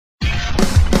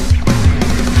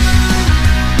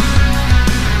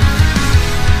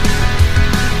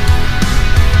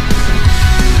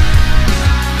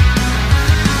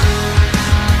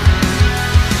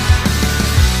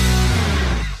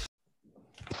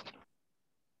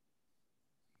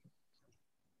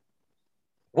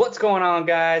What's going on,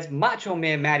 guys? Macho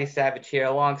Man Matty Savage here.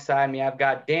 Alongside me, I've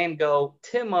got Dango,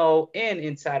 Timo, and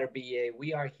Insider BA.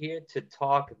 We are here to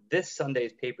talk this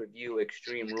Sunday's pay-per-view,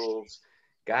 Extreme Rules.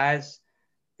 Guys,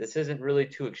 this isn't really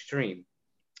too extreme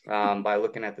by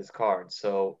looking at this card.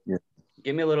 So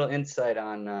give me a little insight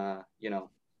on,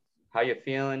 how you're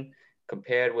feeling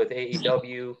compared with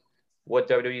AEW, what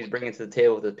WWE is bringing to the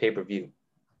table with the pay-per-view.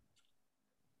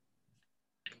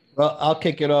 Well, I'll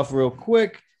kick it off real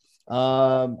quick.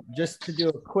 Just to do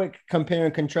a quick compare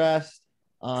and contrast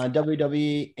on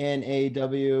WWE and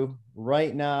AEW.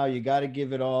 Right now, you got to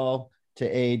give it all to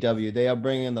AEW. They are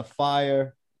bringing the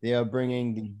fire. They are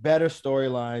bringing the better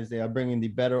storylines. They are bringing the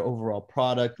better overall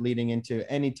product leading into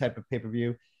any type of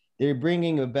pay-per-view. They're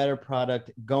bringing a better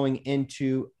product going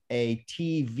into a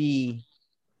TV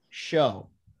show.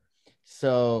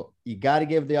 So you got to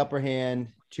give the upper hand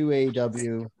to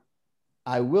AEW.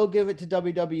 I will give it to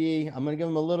WWE. I'm going to give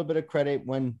them a little bit of credit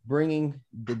when bringing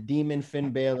the Demon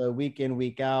Finn Balor week in,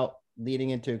 week out,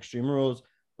 leading into Extreme Rules.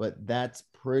 But that's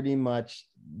pretty much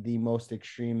the most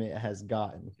extreme it has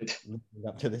gotten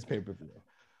up to this pay-per-view.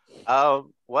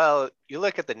 Well, you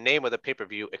look at the name of the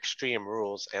pay-per-view, Extreme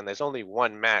Rules, and there's only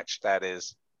one match that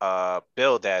is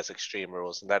billed as Extreme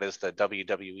Rules, and that is the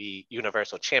WWE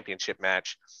Universal Championship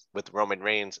match with Roman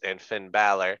Reigns and Finn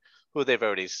Balor, who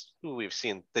we've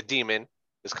seen. The Demon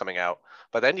is coming out,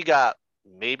 but then you got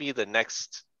maybe the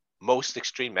next most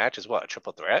extreme match is what, a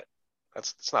triple threat?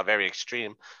 It's not very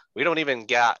extreme. We don't even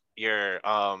got your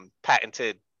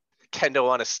patented kendo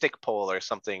on a stick pole or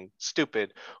something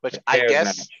stupid, which I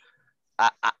guess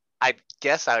I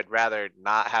guess I would rather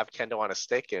not have kendo on a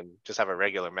stick and just have a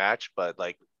regular match. But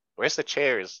like, where's the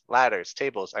chairs, ladders,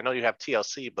 tables? I know you have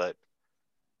TLC, but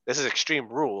this is Extreme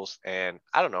Rules, and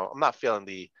I don't know. I'm not feeling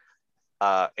the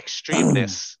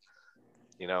extremeness.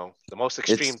 The most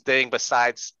extreme thing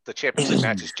besides the championship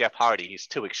match is Jeff Hardy. He's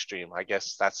too extreme. I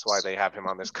guess that's why they have him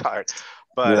on this card.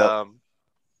 But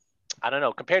I don't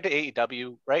know. Compared to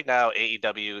AEW, right now,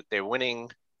 AEW, they're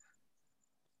winning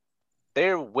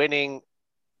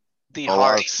the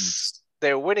hearts.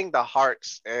 They're winning the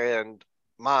hearts and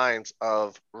minds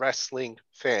of wrestling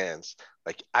fans.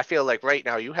 Like, I feel like right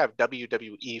now you have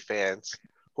WWE fans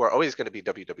who are always going to be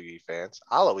WWE fans.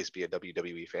 I'll always be a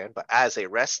WWE fan, but as a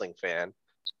wrestling fan,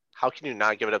 how can you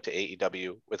not give it up to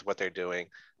AEW with what they're doing,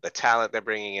 the talent they're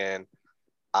bringing in,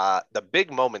 the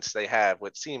big moments they have?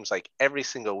 What seems like every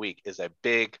single week is a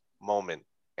big moment,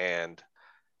 and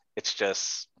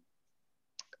it's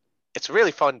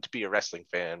really fun to be a wrestling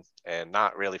fan and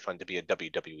not really fun to be a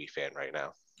WWE fan right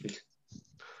now.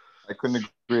 I couldn't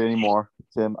agree anymore,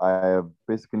 Tim. I have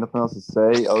basically nothing else to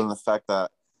say other than the fact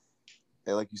that,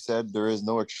 like you said, there is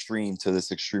no extreme to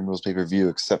this Extreme Rules pay-per-view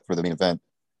except for the main event.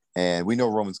 And we know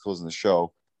Roman's closing the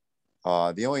show.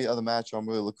 The only other match I'm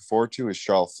really looking forward to is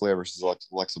Charlotte Flair versus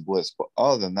Alexa Bliss. But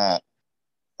other than that,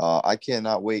 I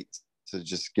cannot wait to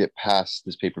just get past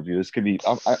this pay-per-view. This could be –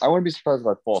 I wouldn't be surprised if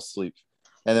I fall asleep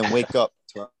and then wake up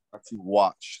to actually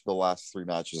watch the last three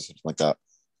matches or something like that.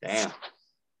 Damn.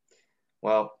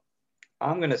 Well,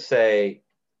 I'm going to say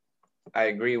I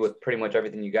agree with pretty much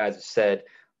everything you guys have said.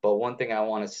 But one thing I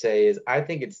want to say is I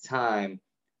think it's time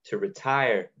to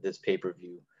retire this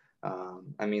pay-per-view.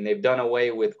 They've done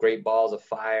away with Great Balls of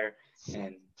Fire.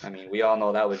 And, we all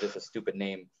know that was just a stupid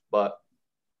name. But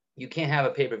you can't have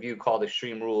a pay-per-view called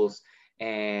Extreme Rules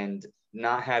and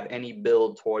not have any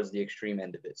build towards the extreme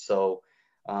end of it. So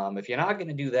if you're not going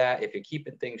to do that, if you're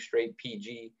keeping things straight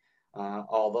PG,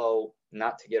 although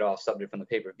not to get off subject from the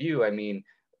pay-per-view, if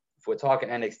we're talking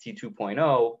NXT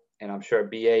 2.0, and I'm sure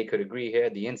BA could agree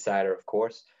here, the Insider, of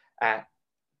course, at,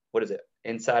 what is it,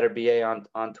 Insider BA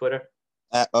on Twitter?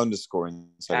 At underscore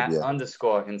Insider BA.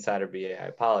 Underscore Insider BA. I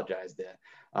apologize there.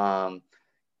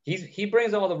 He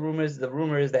brings all the rumors. The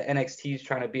rumor is that NXT is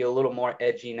trying to be a little more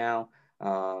edgy now.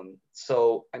 I'm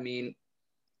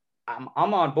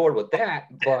on board with that,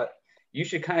 but you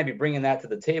should kind of be bringing that to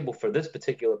the table for this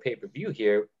particular pay-per-view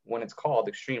here when it's called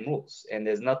Extreme Rules, and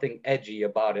there's nothing edgy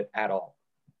about it at all.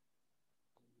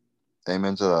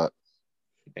 Amen to that.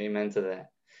 Amen to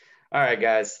that. All right,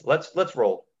 guys, let's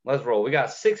roll. Let's roll. We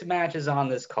got 6 matches on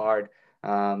this card.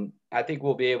 I think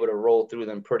we'll be able to roll through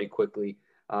them pretty quickly.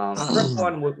 First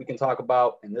one we can talk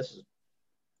about, and this is,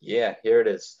 here it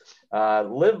is.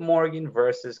 Liv Morgan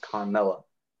versus Carmella.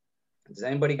 Does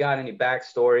anybody got any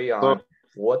backstory on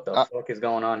what the fuck is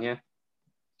going on here?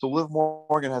 So Liv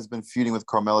Morgan has been feuding with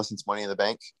Carmella since Money in the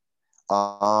Bank.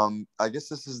 I guess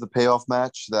this is the payoff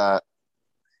match that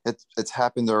it's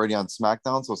happened already on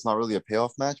SmackDown, so it's not really a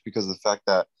payoff match because of the fact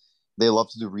that they love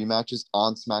to do rematches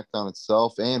on SmackDown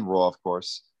itself and Raw, of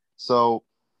course. So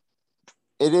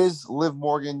It is Liv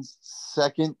Morgan's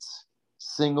second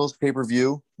singles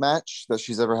pay-per-view match that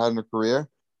she's ever had in her career.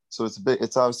 So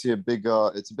it's obviously a big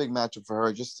matchup for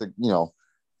her, just to,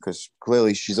 because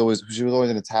clearly she was always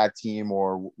in a tag team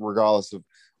or regardless of,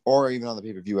 or even on the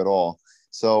pay-per-view at all.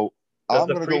 So Does I'm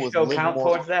the going to go with pre-show Liv count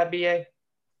Morgan. towards that, BA?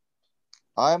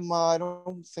 I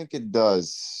don't think it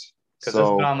does. Because this is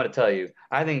what I'm going to tell you.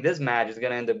 I think this match is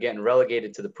going to end up getting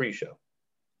relegated to the pre-show.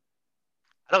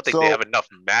 I don't think they have enough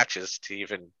matches to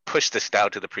even push this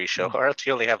down to the pre-show, or else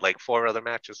you only have like 4 other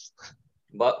matches.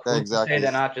 But who's to exactly. say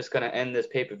they're not just going to end this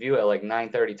pay-per-view at like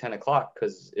 9:30, 10 o'clock?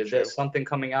 Because is there something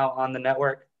coming out on the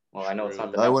network? Well, I know it's not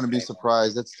the network. I wouldn't be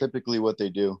surprised. That's typically what they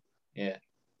do. Yeah.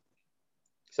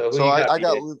 So I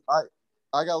got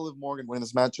Liv Morgan winning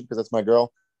this matchup because that's my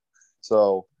girl.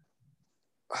 So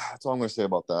that's all I'm going to say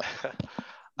about that.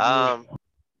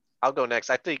 I'll go next.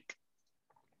 I think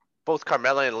both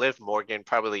Carmella and Liv Morgan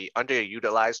probably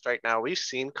underutilized right now. We've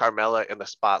seen Carmella in the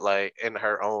spotlight in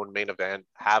her own main event,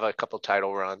 have a couple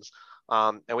title runs.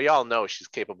 And we all know she's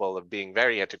capable of being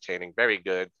very entertaining, very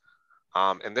good.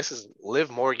 And this is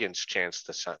Liv Morgan's chance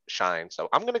to shine. So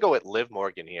I'm going to go with Liv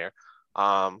Morgan here.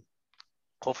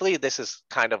 Hopefully this is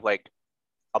kind of like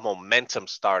a momentum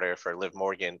starter for Liv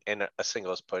Morgan in a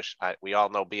singles push. We all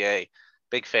know BA,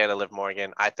 big fan of Liv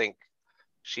Morgan. I think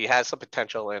she has some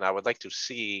potential, and I would like to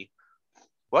see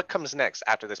what comes next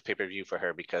after this pay-per-view for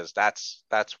her, because that's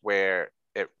where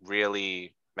it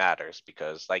really matters.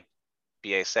 Because like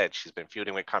BA said, she's been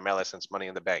feuding with Carmella since Money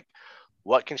in the Bank.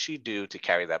 What can she do to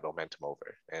carry that momentum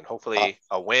over? And hopefully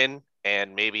a win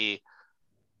and maybe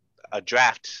a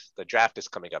draft. The draft is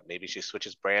coming up. Maybe she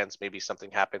switches brands. Maybe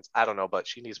something happens. I don't know, but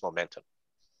she needs momentum.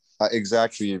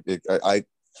 Exactly.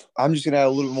 I'm just going to add a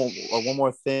little more. One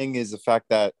more thing is the fact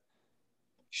that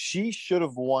she should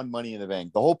have won Money in the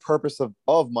Bank. The whole purpose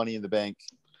of Money in the Bank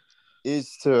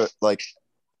is to,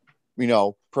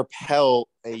 propel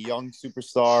a young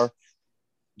superstar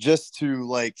just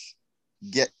to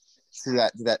get to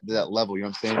that level. You know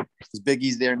what I'm saying? Because Big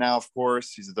E's there now, of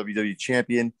course. He's a WWE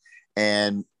champion.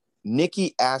 And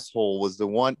Nikki Asshole was the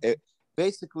one.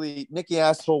 Nikki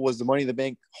Asshole was the Money in the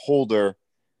Bank holder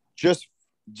just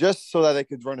so that they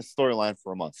could run a storyline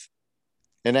for a month.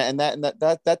 And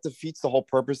that defeats the whole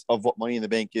purpose of what Money in the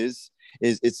Bank is.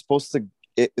 It's supposed to,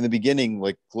 in the beginning,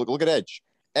 look at Edge.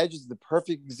 Edge is the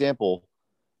perfect example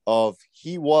of,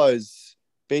 he was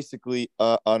basically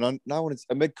a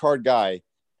mid-card guy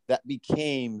that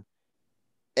became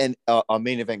a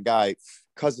main event guy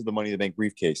because of the Money in the Bank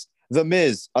briefcase. The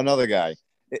Miz, another guy.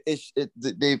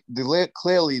 They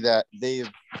clearly that they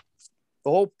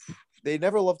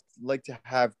never like to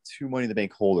have 2 Money in the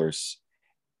Bank holders,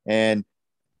 and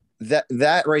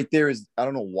that right there is, I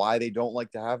don't know why they don't like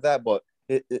to have that, but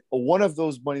one of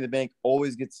those Money in the Bank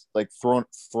always gets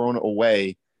thrown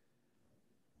away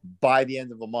by the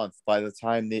end of the month, by the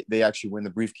time they actually win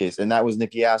the briefcase. And that was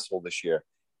Nikki Asshole this year.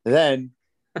 Then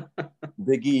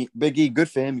Big E, good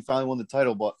for him. He finally won the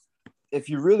title. But if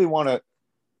you really want to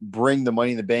bring the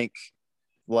Money in the Bank,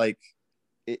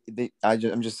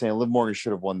 I'm just saying, Liv Morgan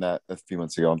should have won that a few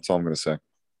months ago. That's all I'm going to say.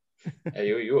 Hey,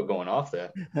 you were going off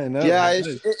there. I know. Yeah,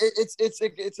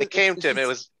 it came to him. It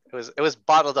was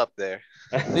bottled up there.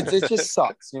 It just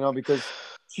sucks, because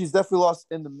she's definitely lost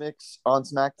in the mix on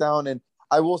SmackDown, and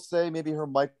I will say maybe her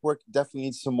mic work definitely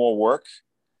needs some more work.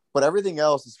 But everything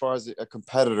else, as far as a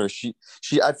competitor,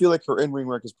 I feel like her in-ring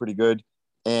work is pretty good,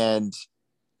 and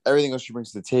everything else she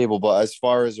brings to the table. But as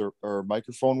far as her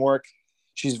microphone work,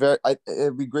 she's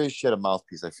it'd be great if she had a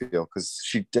mouthpiece, I feel, because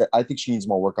I think she needs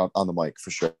more work on the mic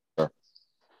for sure.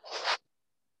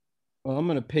 Well, I'm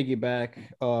going to piggyback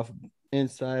off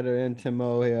Insider and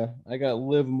Timo here. I got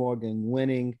Liv Morgan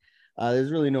winning.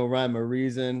 There's really no rhyme or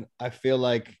reason. I feel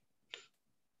like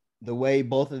the way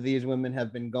both of these women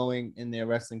have been going in their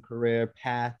wrestling career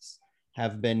paths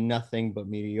have been nothing but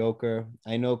mediocre.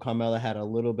 I know Carmella had a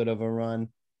little bit of a run.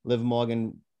 Liv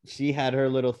Morgan, she had her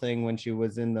little thing when she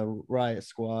was in the Riot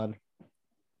Squad.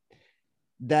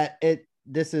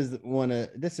 This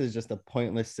is just a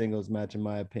pointless singles match, in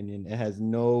my opinion. It has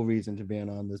no reason to be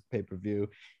on this pay-per-view.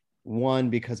 One,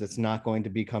 because it's not going to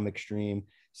become Extreme.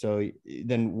 So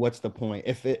then what's the point?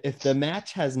 If the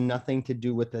match has nothing to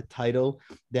do with the title,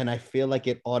 then I feel like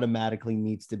it automatically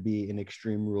needs to be an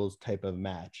Extreme Rules type of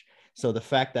match. So the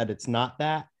fact that it's not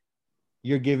that,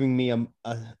 you're giving me a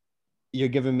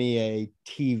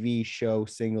TV show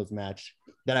singles match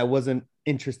that I wasn't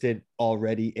interested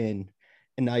already in.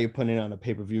 And now you're putting it on a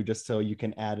pay-per-view just so you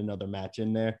can add another match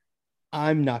in there.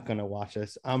 I'm not going to watch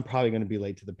this. I'm probably going to be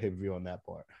late to the pay-per-view on that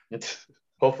part.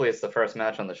 Hopefully it's the first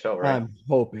match on the show, right? I'm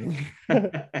hoping.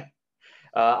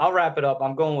 I'll wrap it up.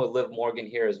 I'm going with Liv Morgan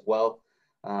here as well.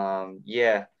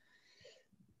 Yeah.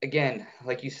 Again,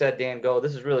 like you said, Dan Go,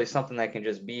 this is really something that can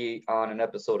just be on an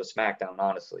episode of SmackDown,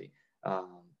 honestly.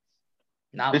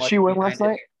 Not Did much she win behind last it.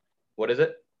 night? What is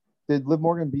it? Did Liv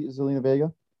Morgan beat Zelina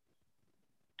Vega?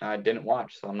 I didn't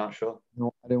watch, so I'm not sure.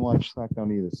 No, I didn't watch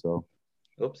SmackDown either. So,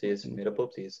 Oopsies, made up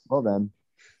oopsies. well then.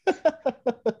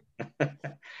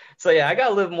 So yeah, I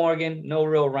got Liv Morgan. No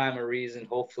real rhyme or reason.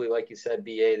 Hopefully, like you said,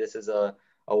 BA, this is a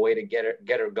way to get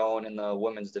her going in the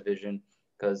women's division.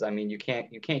 Because I mean, you can't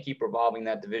keep revolving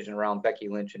that division around Becky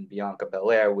Lynch and Bianca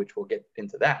Belair, which we'll get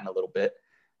into that in a little bit.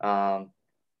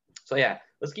 So yeah,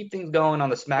 let's keep things going on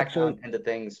the SmackDown end of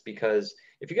things, because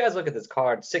if you guys look at this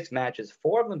card, 6 matches,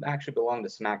 4 of them actually belong to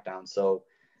SmackDown. So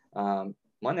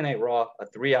Monday Night Raw, a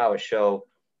 3-hour show.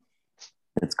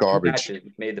 It's garbage. Matches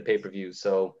made the pay-per-view,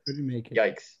 so make it.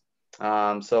 yikes.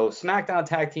 So SmackDown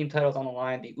tag team titles on the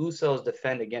line. The Usos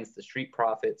defend against the Street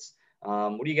Profits. What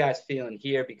are you guys feeling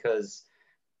here? Because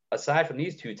aside from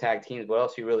these 2 tag teams, what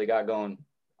else you really got going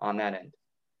on that end?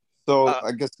 So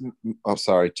I guess I'm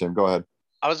sorry, Tim. Go ahead.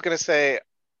 I was gonna say,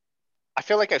 I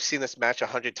feel like I've seen this match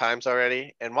 100 times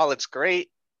already, and while it's great,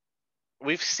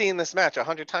 we've seen this match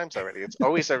 100 times already. It's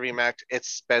always a rematch.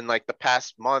 It's been like the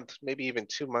past month, maybe even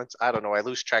 2 months. I don't know. I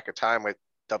lose track of time with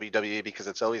WWE because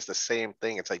it's always the same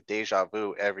thing. It's like deja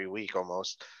vu every week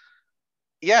almost.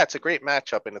 Yeah, it's a great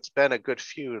matchup and it's been a good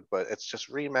feud, but it's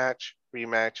just rematch,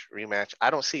 rematch, rematch. I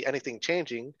don't see anything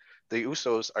changing. The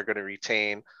Usos are going to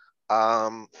retain.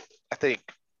 I think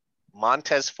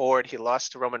Montez Ford, he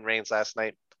lost to Roman Reigns last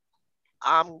night.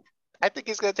 I think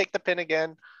he's going to take the pin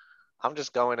again. I'm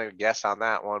just going to guess on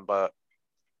that one, but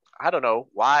I don't know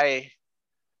why.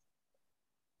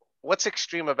 What's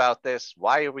extreme about this?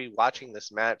 Why are we watching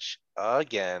this match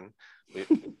again?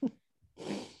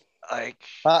 I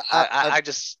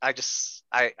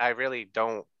really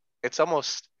don't. It's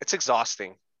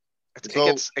exhausting.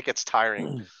 It gets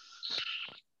tiring.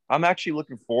 I'm actually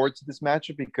looking forward to this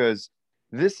matchup because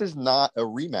this is not a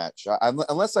rematch.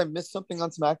 Unless I missed something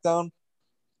on SmackDown,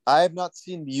 I have not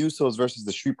seen the Usos versus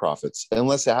the Street Profits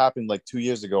unless it happened like 2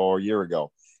 years ago or a year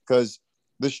ago. Because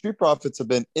the Street Profits have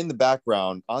been in the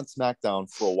background on SmackDown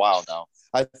for a while now.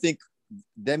 I think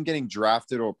them getting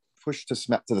drafted or pushed to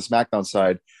the SmackDown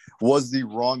side was the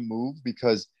wrong move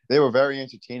because they were very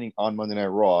entertaining on Monday Night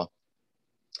Raw.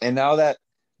 And now that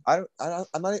I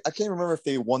can't remember if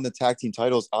they won the tag team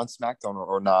titles on SmackDown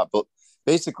or not, but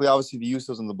basically, obviously, the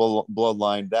Usos and the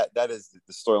Bloodline, that is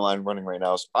the storyline running right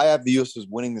now. So I have the Usos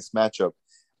winning this matchup.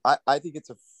 I think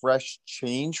it's a fresh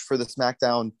change for the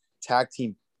SmackDown tag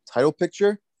team title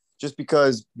picture, just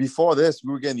because before this,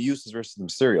 we were getting the Usos versus the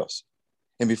Mysterios.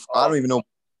 And before, I don't even know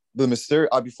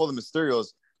before the Mysterios,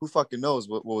 who fucking knows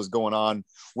what was going on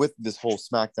with this whole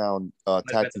SmackDown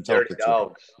tag team title picture.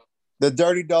 Dogs. The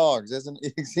Dirty Dogs, isn't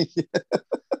it?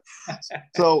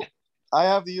 So I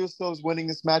have the Usos winning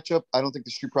this matchup. I don't think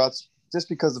the Street Profits, just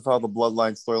because of how the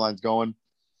Bloodline storyline's going.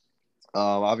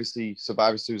 Obviously,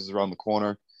 Survivor Series is around the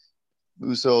corner.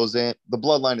 Usos and the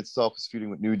Bloodline itself is feuding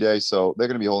with New Day, so they're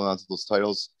going to be holding on to those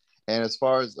titles. And as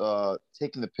far as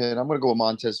taking the pin, I'm going to go with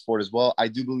Montez Ford as well. I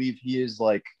do believe he is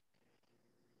like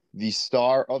the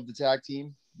star of the tag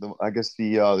team. I guess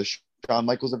the Shawn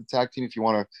Michaels of the tag team, if you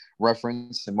want to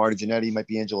reference, and Marty Jannetty might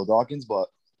be Angelo Dawkins, but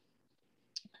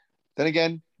then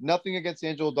again, nothing against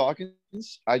Angelo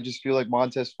Dawkins. I just feel like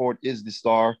Montez Ford is the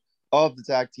star of the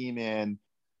tag team, and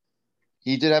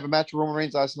he did have a match with Roman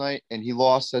Reigns last night, and he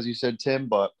lost, as you said, Tim,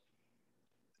 but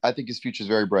I think his future is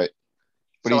very bright.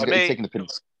 But he's taking the pin.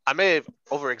 I may have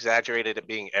over-exaggerated it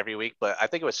being every week, but I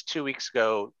think it was 2 weeks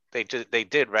ago they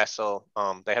did wrestle.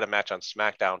 They had a match on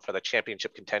SmackDown for the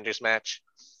championship contenders match.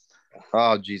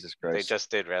 Oh, Jesus Christ. They just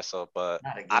did wrestle, but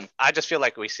I just feel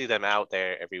like we see them out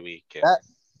there every week.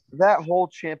 That whole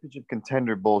championship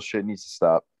contender bullshit needs to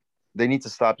stop. They need to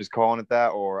stop just calling it that,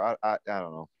 or I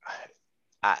don't know.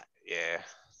 Yeah.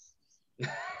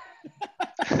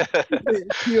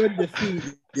 Pure defeat.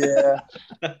 Yeah.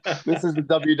 This is the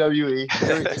WWE.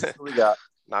 This is what we got.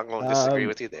 Not going to disagree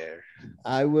with you there.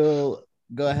 I will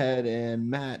go ahead and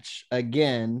match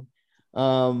again.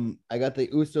 I got the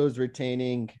Usos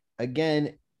retaining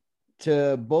again.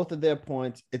 To both of their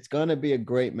points, it's going to be a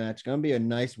great match. Going to be a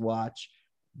nice watch.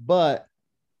 But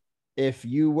if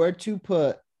you have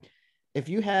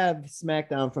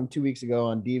SmackDown from 2 weeks ago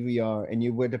on DVR and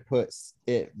you were to put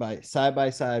it side by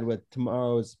side with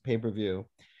tomorrow's pay-per-view,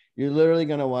 you're literally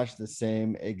going to watch the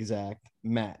same exact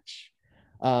match.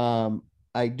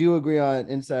 I do agree on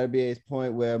Inside BA's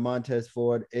point where Montez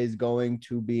Ford is going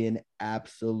to be an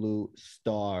absolute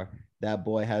star. That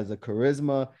boy has a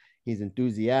charisma. He's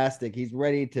enthusiastic. He's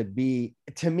ready to be.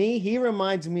 To me, he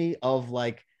reminds me of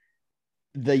like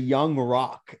the young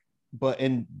Rock, but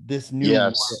in this new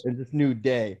world, in this new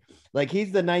day. Like he's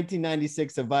the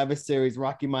 1996 Survivor Series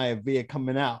Rocky Maivia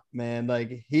coming out, man.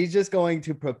 Like he's just going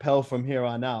to propel from here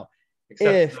on out.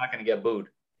 Except he's not going to get booed.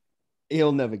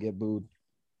 He'll never get booed.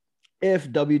 If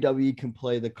WWE can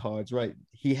play the cards right,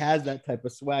 he has that type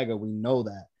of swagger. We know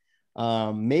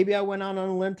that. Maybe I went out on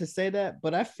a limb to say that,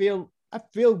 but I feel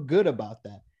good about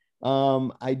that.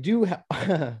 I do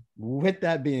have, with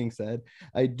that being said,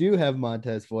 I do have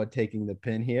Montez Ford taking the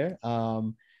pin here.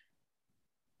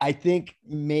 I think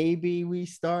maybe we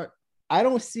start. I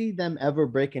don't see them ever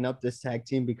breaking up this tag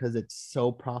team because it's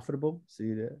so profitable.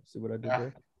 See there? See what I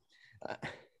did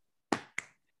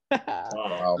there?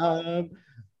 Wow.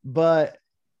 But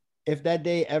if that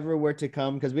day ever were to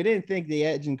come, because we didn't think the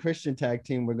Edge and Christian tag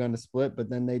team were going to split, but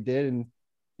then they did, and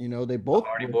they both. The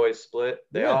Hardy Boys split.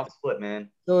 They all split, man.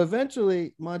 So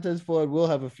eventually, Montez Ford will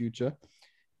have a future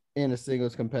in a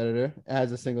singles competitor,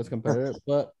 as a singles competitor.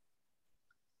 But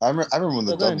I remember when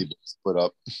the Dudley Boys split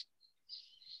up.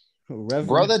 Reverend.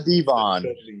 Brother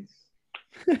Devon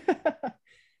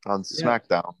on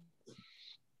SmackDown.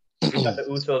 You got the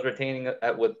Usos retaining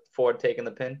with Ford taking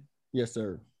the pin? Yes,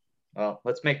 sir. Well,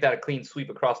 let's make that a clean sweep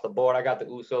across the board. I got the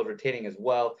Usos retaining as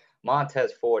well.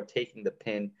 Montez Ford taking the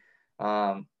pin.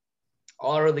 All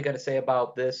I really got to say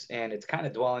about this, and it's kind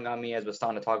of dwelling on me as we're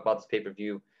starting to talk about this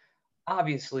pay-per-view.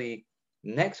 Obviously,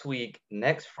 next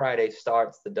Friday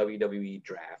starts the WWE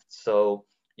draft. So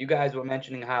you guys were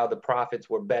mentioning how the profits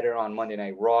were better on Monday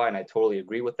Night Raw, and I totally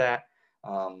agree with that.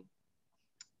 It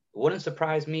wouldn't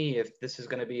surprise me if this is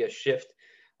going to be a shift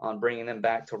on bringing them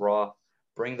back to Raw,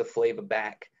 bring the flavor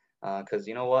back, because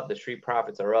you know what? The Street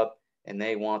Profits are up, and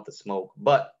they want the smoke,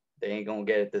 but they ain't going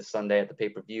to get it this Sunday at the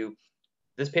pay-per-view.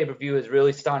 This pay-per-view is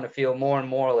really starting to feel more and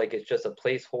more like it's just a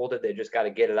placeholder. They just got to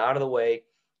get it out of the way.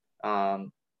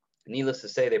 Needless to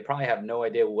say, they probably have no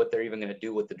idea what they're even going to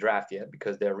do with the draft yet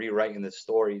because they're rewriting the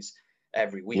stories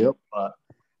every week. Yep. But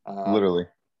literally,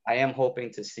 I am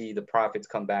hoping to see the Profits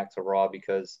come back to Raw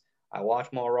because I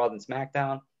watch more Raw than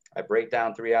SmackDown. I break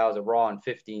down 3 hours of Raw in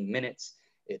 15 minutes.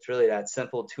 It's really that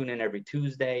simple. Tune in every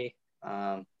Tuesday.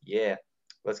 Yeah,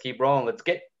 let's keep rolling. Let's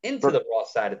get into the Raw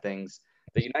side of things.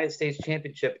 The United States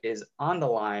Championship is on the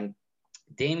line.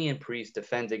 Damian Priest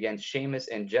defends against Sheamus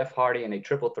and Jeff Hardy in a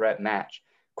triple threat match.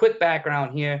 Quick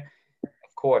background here.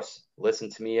 Of course, listen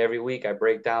to me every week. I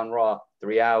break down Raw,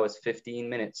 3 hours, 15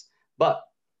 minutes. But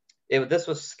this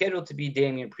was scheduled to be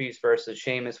Damian Priest versus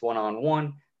Sheamus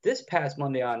one-on-one. This past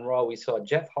Monday on Raw, we saw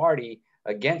Jeff Hardy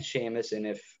against Sheamus, and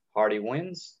if Hardy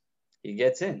wins, he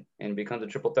gets in and becomes a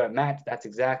triple threat match. That's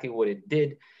exactly what it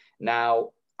did. Now,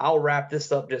 I'll wrap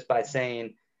this up just by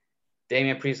saying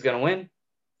Damian Priest is going to win.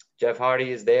 Jeff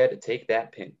Hardy is there to take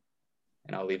that pin.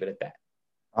 And I'll leave it at that.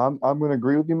 I'm going to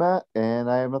agree with you, Matt, and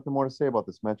I have nothing more to say about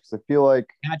this match because I feel like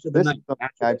match of the night.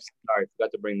 Sorry,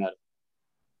 forgot to bring that up.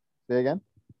 Say again?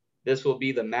 This will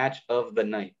be the match of the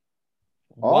night.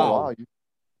 Oh, wow.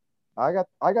 I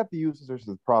got the Usos versus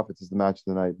the Profits as the match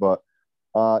of the night, but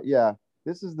yeah,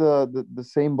 this is the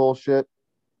same bullshit.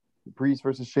 Priest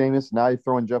versus Sheamus. Now you're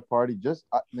throwing Jeff Hardy.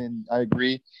 I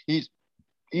agree. He's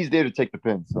there to take the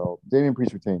pin. So Damian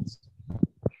Priest retains.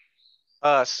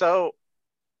 So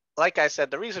like I said,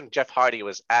 the reason Jeff Hardy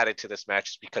was added to this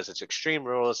match is because it's Extreme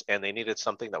Rules and they needed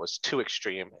something that was too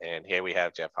extreme. And here we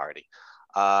have Jeff Hardy.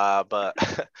 But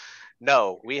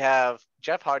no, we have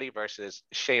Jeff Hardy versus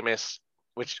Sheamus,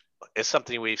 which is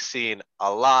something we've seen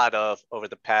a lot of over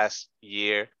the past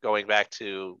year, going back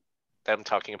to them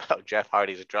talking about Jeff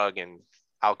Hardy's drug and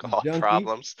alcohol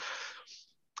problems.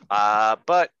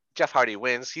 But Jeff Hardy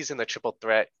wins. He's in the triple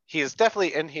threat. He is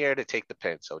definitely in here to take the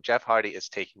pin. So Jeff Hardy is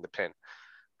taking the pin.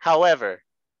 However,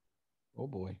 oh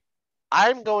boy,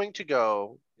 I'm going to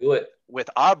go with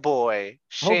our boy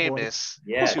Sheamus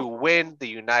to win the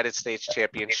United States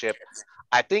Championship.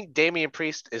 I think Damian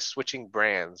Priest is switching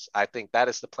brands. I think that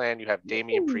is the plan. You have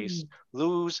Damian Priest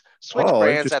lose, switch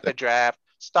brands at the draft,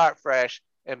 start fresh,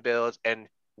 and build. And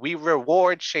we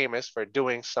reward Sheamus for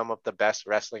doing some of the best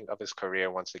wrestling of his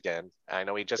career once again. I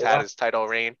know he just had his title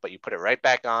reign, but you put it right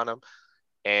back on him.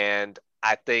 And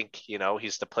I think,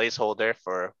 he's the placeholder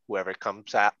for whoever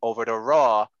comes over to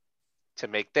Raw to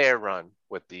make their run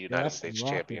with the United States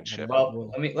Championship.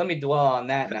 Well, let me dwell on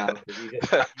that now because you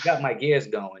got my gears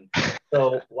going.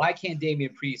 So why can't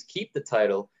Damian Priest keep the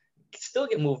title, still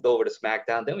get moved over to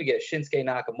SmackDown? Then we get Shinsuke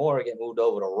Nakamura get moved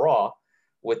over to Raw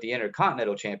with the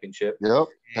Intercontinental Championship. Yep,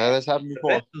 that has happened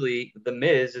before. Eventually, The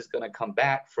Miz is going to come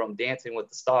back from Dancing with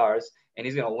the Stars, and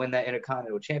he's going to win that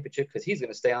Intercontinental Championship because he's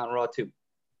going to stay on Raw too.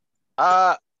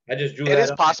 I I just drew It that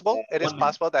is up. possible. It is 1 minute.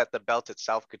 possible that the belt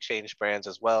itself could change brands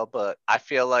as well. But I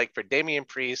feel like for Damian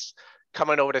Priest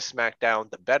coming over to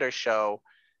SmackDown, the better show,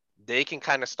 they can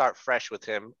kind of start fresh with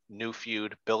him, new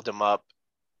feud, build him up,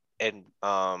 and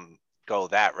go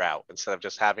that route instead of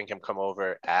just having him come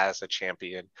over as a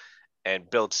champion and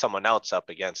build someone else up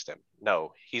against him.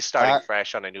 No, he's starting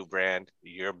fresh on a new brand.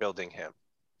 You're building him.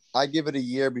 I give it a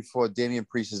year before Damian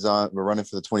Priest is on. We're running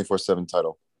for the 24/7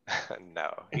 title.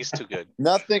 No, he's too good.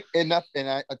 Nothing. And I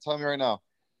tell you right now,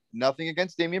 nothing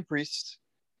against Damian Priest,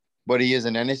 but he is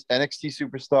an NXT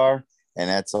superstar, and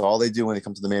that's all they do when they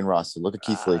come to the main roster. Look at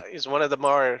Keith Lee. He's one of the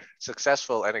more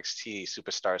successful NXT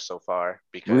superstars so far.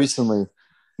 Because recently,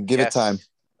 give it time.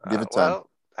 Give it time. Well,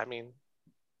 I mean,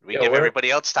 we give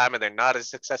everybody else time, and they're not as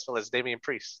successful as Damian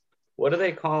Priest. What are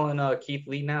they calling Keith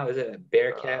Lee now? Is it a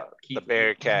Bearcat? The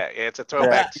Bearcat. Yeah, it's a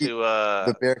throwback to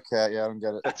the Bearcat. Yeah, I don't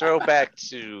get it. A throwback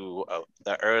to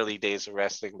the early days of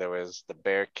wrestling. There was the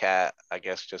Bearcat, I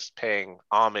guess, just paying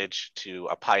homage to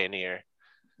a pioneer.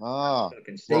 Oh,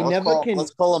 let's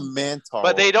call him Mantar.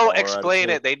 But they don't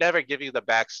explain it. They never give you the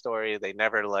backstory. They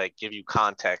never give you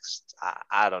context.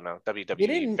 I don't know.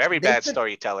 WWE, very bad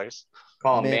storytellers.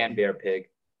 Call him Man Bear Pig.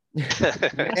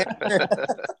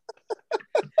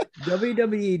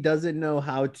 WWE doesn't know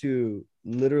how to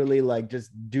literally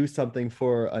just do something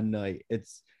for a night.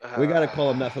 We got to call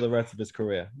him that for the rest of his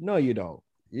career. No, you don't.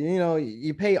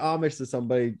 You pay homage to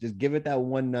somebody, just give it that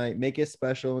one night, make it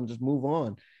special, and just move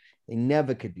on. They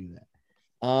never could do that.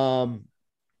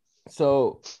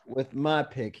 So with my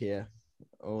pick here,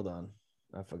 hold on,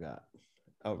 I forgot.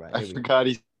 All right, I forgot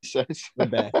he says. We're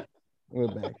back.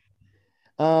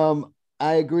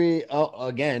 I agree.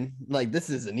 Again, this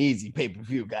is an easy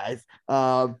pay-per-view, guys.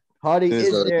 Hardy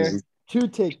is there easy to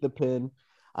take the pin.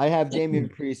 I have Damian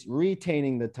Priest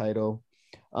retaining the title.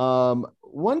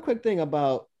 One quick thing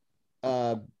about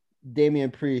Damian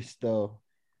Priest, though.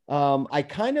 I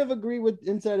kind of agree with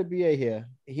Insider BA here.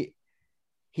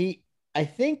 I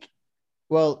think,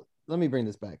 well, let me bring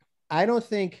this back. I don't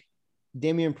think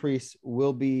Damian Priest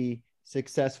will be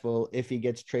successful if he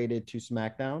gets traded to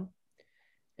SmackDown.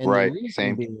 And the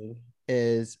reason being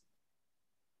is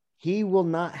he will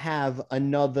not have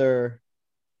another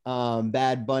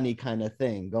Bad Bunny kind of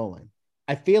thing going.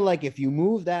 I feel like if you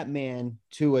move that man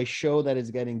to a show that is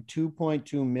getting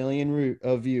 2.2 million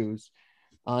views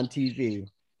on TV,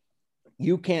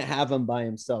 you can't have him by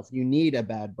himself. You need a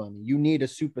Bad Bunny. You need a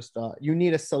superstar. You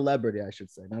need a celebrity, I should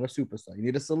say, not a superstar. You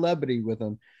need a celebrity with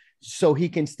him so he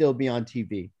can still be on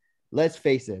TV. Let's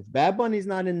face it. Bad Bunny's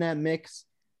not in that mix.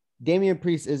 Damian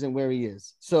Priest isn't where he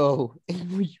is. So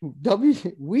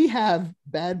we have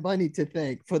Bad Bunny to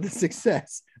thank for the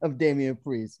success of Damian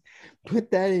Priest. Put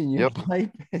that in your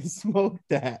pipe and smoke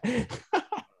that.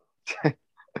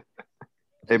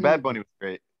 Hey, Bad Bunny was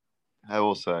great, I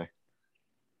will say.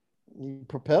 He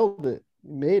propelled it.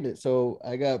 He made it. So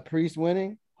I got Priest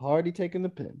winning, Hardy taking the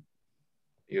pin.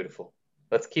 Beautiful.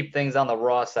 Let's keep things on the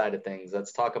Raw side of things.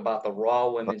 Let's talk about the Raw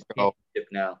Women's Championship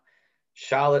now.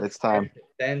 Charlotte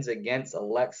defends against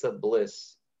Alexa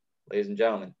Bliss. Ladies and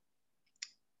gentlemen.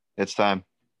 It's time.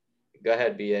 Go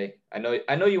ahead, BA. I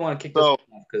know you want to kick this off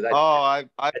because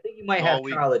I think you might have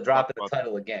Charlotte dropping the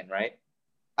title again, right?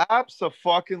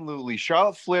 Absolutely.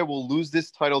 Charlotte Flair will lose this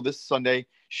title this Sunday.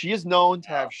 She is known to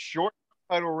have short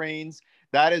title reigns.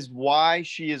 That is why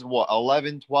she is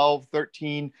 11, 12,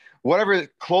 13, whatever,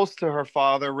 close to her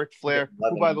father, Ric Flair,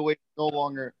 who, by the way, is no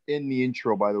longer in the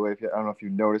intro, by the way. I don't know if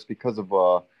you've noticed, because of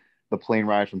the plane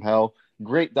ride from hell.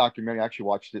 Great documentary. I actually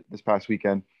watched it this past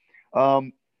weekend.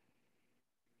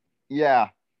 Yeah.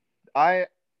 I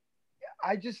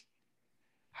just,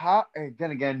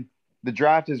 again, the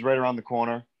draft is right around the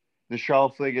corner. The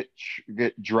Charlotte Flair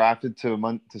get drafted to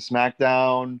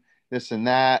SmackDown, this and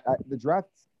that. The draft.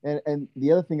 And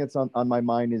the other thing that's on my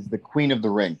mind is the Queen of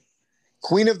the Ring.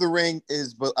 Queen of the Ring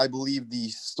is, I believe, the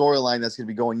storyline that's going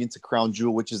to be going into Crown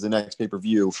Jewel, which is the next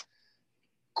pay-per-view. Of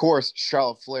course,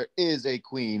 Charlotte Flair is a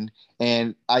queen,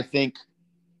 and I think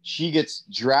she gets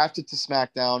drafted to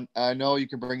SmackDown. I know you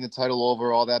can bring the title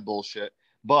over, all that bullshit,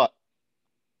 but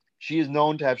she is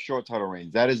known to have short title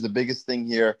reigns. That is the biggest thing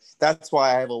here. That's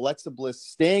why I have Alexa Bliss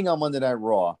staying on Monday Night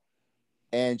Raw,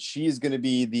 and she is going to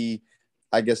be the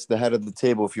head of the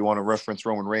table, if you want to reference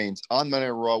Roman Reigns, on Monday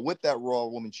Night Raw with that Raw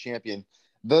Women's Champion.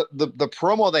 The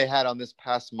promo they had on this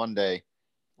past Monday,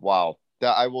 wow.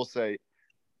 That I will say,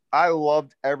 I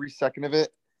loved every second of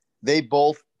it. They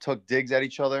both took digs at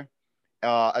each other.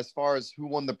 As far as who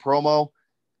won the promo,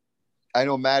 I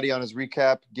know Maddie on his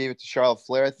recap gave it to Charlotte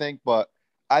Flair, I think, but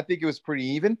I think it was pretty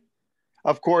even.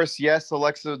 Of course, yes,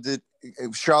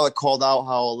 Charlotte called out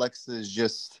how Alexa is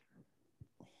just...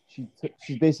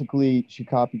 she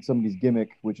copied somebody's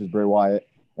gimmick, which is Bray Wyatt,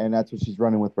 and that's what she's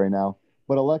running with right now.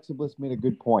 But Alexa Bliss made a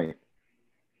good point.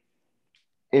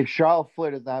 If Charlotte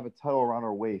Flair doesn't have a title around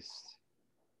her waist,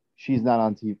 she's not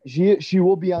on TV. She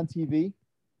will be on TV,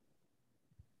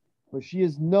 but she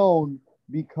is known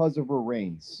because of her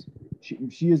reigns.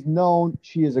 She is known.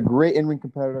 She is a great in-ring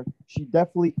competitor. She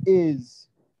definitely is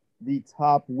the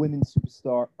top women's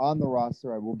superstar on the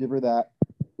roster. I will give her that.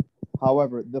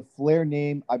 However, the Flair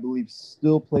name, I believe,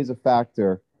 still plays a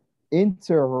factor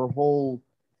into her whole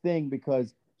thing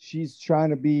because she's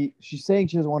saying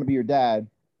she doesn't want to be your dad,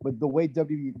 but the way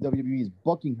WWE is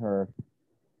booking her,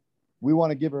 we want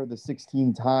to give her the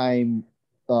 16-time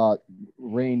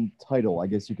reign title, I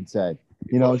guess you could say.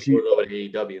 You know, she goes over to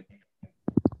AEW.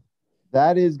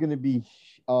 That is going to be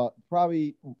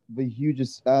probably the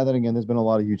hugest. Then again, there's been a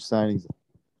lot of huge signings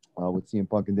with CM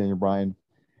Punk and Daniel Bryan.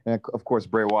 And, of course,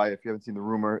 Bray Wyatt, if you haven't seen the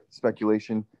rumor,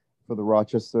 speculation for the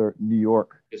Rochester, New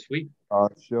York this week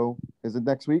show. Is it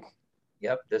next week?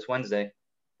 Yep, this Wednesday.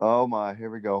 Oh, my. Here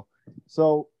we go.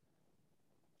 So,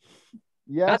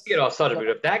 yes. Not to get off subject, but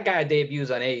if that guy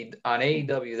debuts on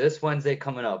AEW this Wednesday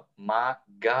coming up, my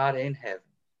God in heaven.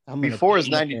 Before his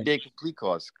 90-day complete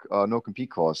cost, no compete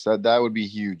cost, that would be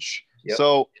huge. Yep.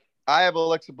 So, I have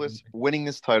Alexa Bliss winning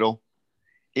this title.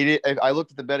 I looked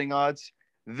at the betting odds.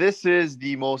 This is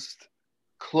the most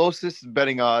closest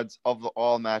betting odds of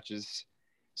all matches.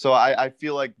 So I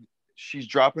feel like she's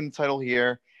dropping the title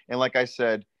here. And like I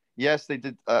said, yes, they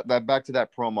did that. Back to that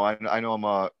promo. I know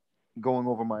I'm going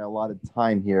over my allotted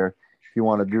time here. If you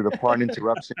want to do the pardon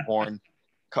interruption horn,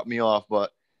 cut me off.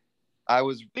 But I'm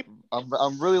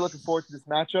really looking forward to this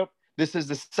matchup. This is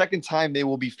the second time they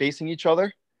will be facing each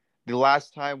other. The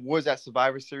last time was at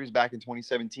Survivor Series back in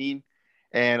 2017.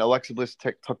 And Alexa Bliss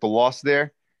took the loss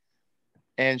there.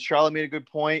 And Charlotte made a good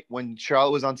point. When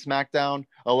Charlotte was on SmackDown,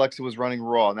 Alexa was running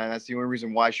Raw. And that's the only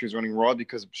reason why she was running Raw,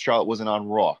 because Charlotte wasn't on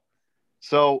Raw.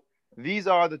 So these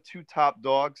are the two top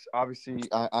dogs. Obviously,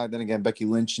 then again, Becky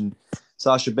Lynch and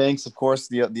Sasha Banks, of course,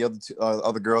 the other two,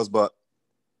 other girls. But,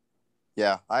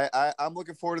 yeah, I'm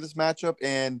looking forward to this matchup.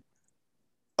 And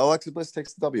Alexa Bliss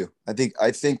takes the W. I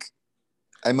think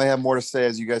I might have more to say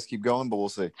as you guys keep going, but we'll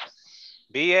see.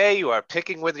 BA, you are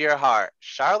picking with your heart.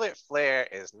 Charlotte Flair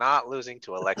is not losing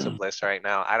to Alexa Bliss right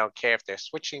now. I don't care if they're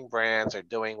switching brands or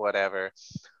doing whatever.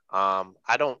 I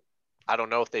don't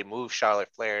know if they move Charlotte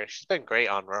Flair. She's been great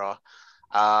on Raw.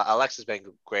 Alexa's been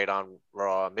great on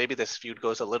Raw. Maybe this feud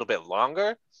goes a little bit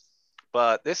longer,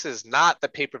 but this is not the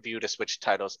pay-per-view to switch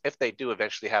titles if they do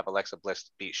eventually have Alexa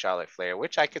Bliss beat Charlotte Flair,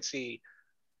 which I could see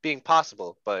being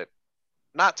possible, but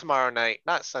not tomorrow night,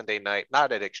 not Sunday night,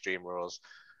 not at Extreme Rules.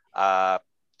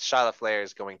 Charlotte Flair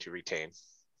is going to retain.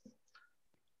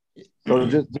 So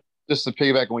just to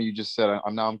piggyback on what you just said,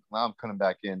 I'm coming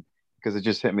back in because it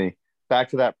just hit me. Back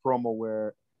to that promo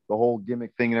where the whole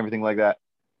gimmick thing and everything like that.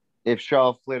 If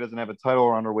Charlotte Flair doesn't have a title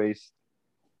around her waist,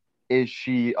 is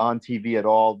she on TV at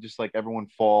all? Just like everyone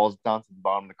falls down to the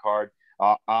bottom of the card.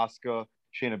 Asuka,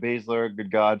 Shayna Baszler, good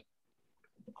God.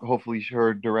 Hopefully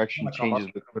her direction changes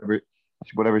with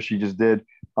whatever she just did.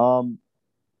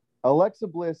 Alexa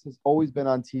Bliss has always been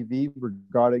on TV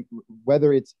regarding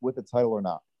whether it's with a title or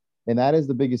not. And that is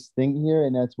the biggest thing here.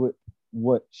 And that's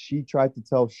what she tried to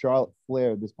tell Charlotte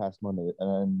Flair this past Monday.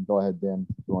 And go ahead, Dan,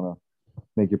 if you want to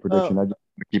make your prediction. I just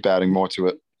want to keep adding more to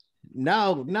it.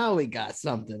 Now we got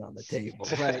something on the table,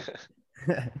 right?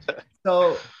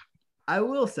 So I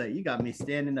will say, you got me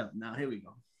standing up. Now, here we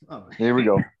go. All right. Here we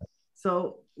go.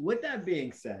 So with that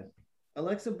being said,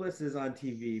 Alexa Bliss is on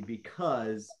TV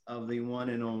because of the one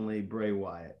and only Bray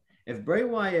Wyatt. If Bray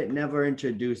Wyatt never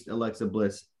introduced Alexa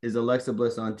Bliss, is Alexa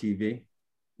Bliss on TV?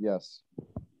 Yes.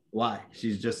 Why?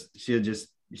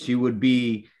 She would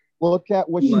be. Look at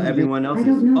what everyone else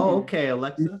is. Oh, okay,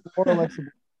 Alexa.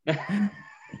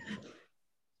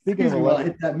 Speaking of Alexa,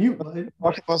 hit that mute button.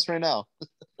 Talk to us right now.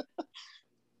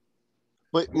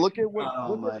 But look at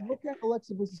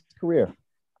Alexa Bliss's career.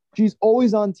 She's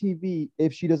always on TV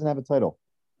if she doesn't have a title.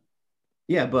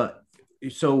 Yeah, but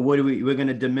so we're going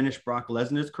to diminish Brock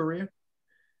Lesnar's career?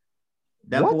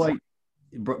 Boy,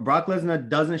 Brock Lesnar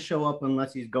doesn't show up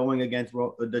unless he's going against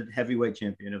the heavyweight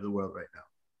champion of the world right now.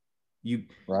 You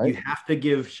have to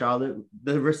give Charlotte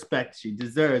the respect she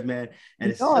deserves, man.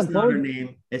 And it's just not her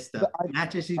name. It's the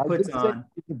matches she puts on.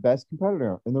 She's the best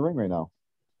competitor in the ring right now.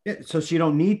 Yeah, so she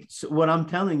don't need. What I'm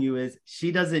telling you is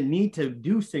she doesn't need to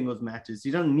do singles matches.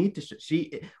 She doesn't need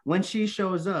to. When she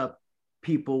shows up,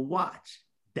 people watch.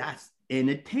 That's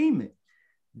entertainment.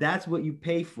 That's what you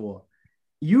pay for.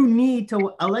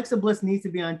 Alexa Bliss needs to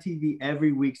be on TV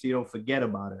every week so you don't forget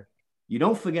about her. You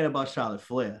don't forget about Charlotte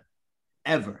Flair.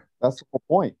 ever. That's the whole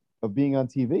point of being on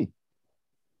TV.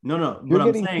 No. You're What I'm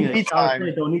getting saying is TV Charlotte time.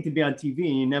 Flair don't need to be on TV,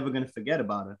 and you're never gonna forget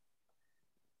about her.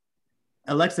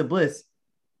 Alexa Bliss,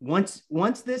 once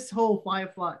this whole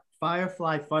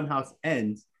Firefly Funhouse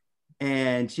ends,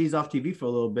 and she's off TV for a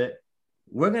little bit,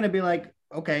 we're gonna be like,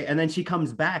 okay, and then she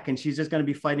comes back, and she's just gonna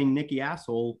be fighting Nikki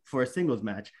Asshole for a singles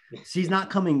match. She's not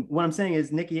coming. What I'm saying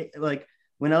is Nikki, like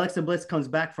when Alexa Bliss comes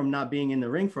back from not being in the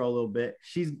ring for a little bit,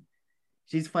 she's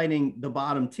fighting the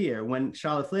bottom tier. When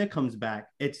Charlotte Flair comes back,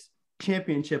 it's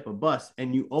championship or bust,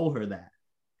 and you owe her that.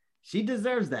 She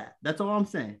deserves that. That's all I'm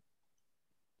saying.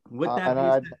 With that And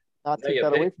being I'd said, not take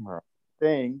that away from her.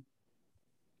 Saying,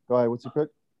 go ahead. What's your pick?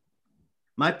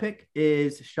 my pick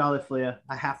is Charlotte Flair.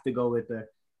 I have to go with her.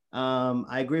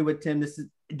 I agree with Tim.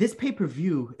 This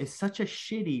pay-per-view is such a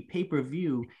shitty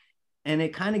pay-per-view, and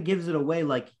it kind of gives it away.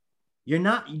 Like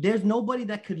there's nobody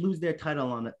that could lose their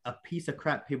title on a piece of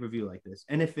crap pay-per-view like this.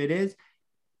 And if it is,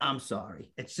 I'm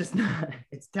sorry. It's just not,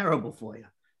 it's terrible for you.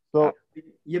 So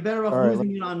you're better off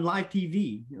losing it on live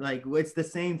TV. Like it's the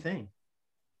same thing.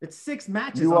 It's 6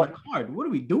 matches on a card. What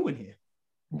are we doing here?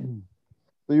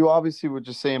 So you obviously were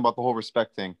just saying about the whole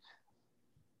respect thing.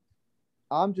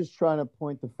 I'm just trying to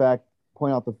point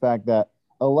out the fact that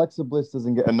Alexa Bliss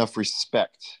doesn't get enough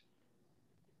respect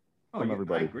from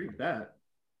everybody. I agree with that.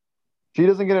 She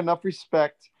doesn't get enough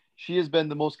respect. She has been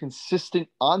the most consistent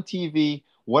on TV.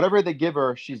 Whatever they give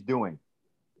her, she's doing.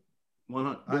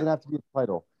 Doesn't have to be a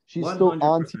title. She's 100%. Still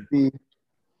on TV.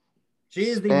 She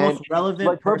is the most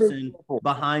relevant person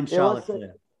behind Charlotte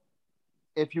Flair.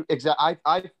 I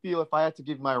feel if I had to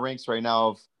give my ranks right now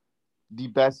of the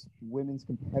best women's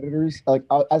competitors, like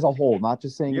as a whole, not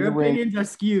just saying your opinions are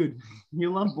skewed.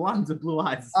 You love blondes with blue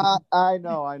eyes. I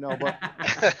know, but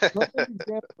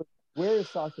where is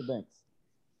Sasha Banks?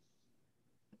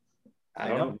 I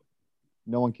don't know.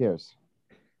 No one cares.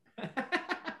 You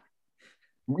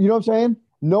know what I'm saying?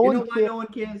 No one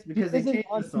cares? Because they changed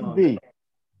the song. TV.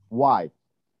 Why?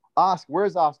 Oscar,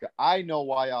 where's Oscar? I know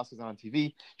why Oscar's on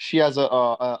TV. She has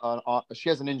she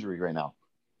has an injury right now.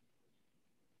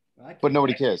 But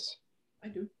nobody cares. I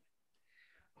do.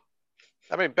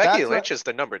 I mean, Becky Lynch is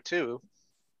the number 2.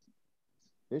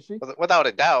 Is she? Without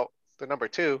a doubt, the number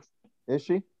 2. Is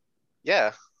she?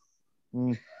 Yeah.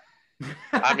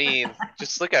 I mean,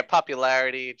 just look at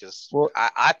popularity.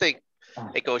 I think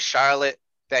it goes Charlotte,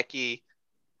 Becky.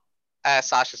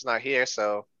 Sasha's not here,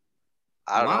 so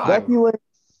I don't know. Becky Lynch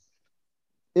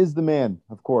is the man,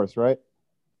 of course, right?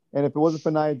 And if it wasn't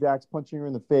for Nia Jax punching her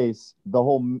in the face, the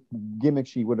whole gimmick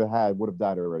she would have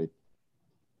died already.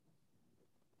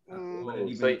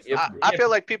 I feel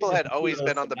like people had always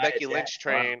been on the Becky Lynch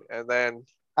train, and then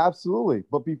absolutely.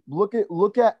 But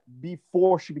look at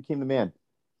before she became the man.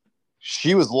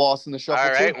 She was lost in the shuffle.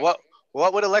 All right, too.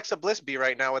 What would Alexa Bliss be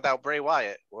right now without Bray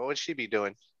Wyatt? What would she be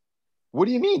doing? What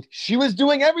do you mean? She was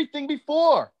doing everything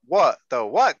before. What though?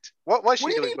 What was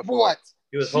she doing before? What?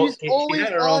 She's always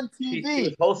on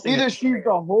TV. Either she's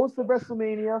the host of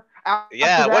WrestleMania.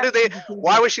 Yeah,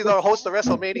 why was she the host of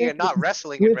WrestleMania and not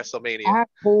wrestling in WrestleMania?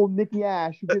 Asshole Nikki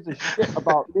Ash, who gives a shit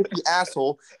about Nikki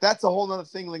Asshole. That's a whole other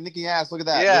thing. Like Nikki Ash, look at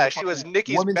that. Yeah, she was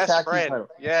Nikki's best friend. Title.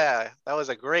 Yeah, that was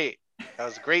great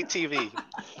TV.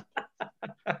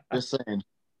 Just saying.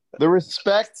 The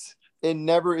respect, it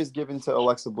never is given to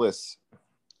Alexa Bliss.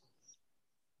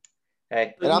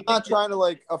 Hey. And I'm not trying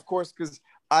to of course, because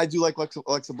I do like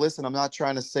Alexa Bliss, and I'm not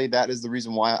trying to say that is the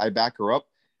reason why I back her up,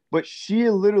 but she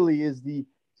literally is the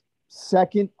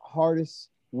second hardest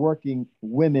working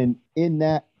women in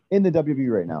the WWE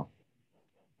right now.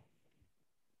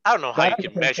 I don't know how you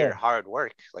can measure hard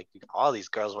work. Like all these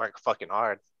girls work fucking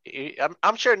hard.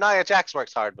 I'm sure Nia Jax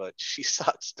works hard, but she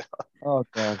sucks though. Oh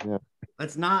god, yeah.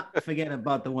 Let's not forget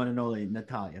about the one and only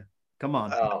Natalya. Come on,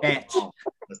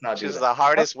 let's not. She's the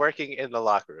hardest working in the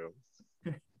locker room.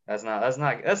 Let's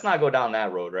not go down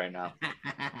that road right now.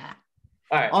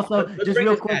 All right. Also, just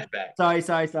real quick.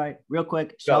 Sorry. Real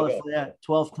quick. Charlotte Flair,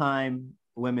 12-time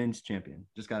women's champion.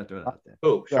 Just got to throw that out there.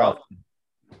 Who? Charlotte?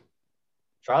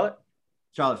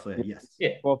 Charlotte Flair, yes.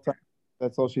 Yeah. 12 times.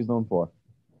 That's all she's known for.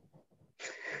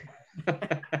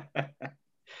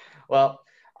 Well,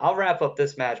 I'll wrap up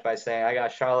this match by saying I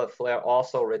got Charlotte Flair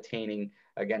also retaining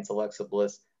against Alexa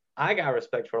Bliss. I got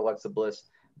respect for Alexa Bliss,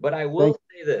 but I will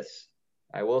say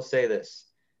this.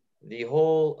 The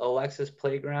whole Alexa's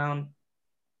Playground,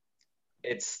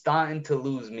 it's starting to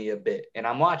lose me a bit. And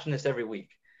I'm watching this every week.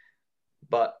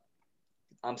 But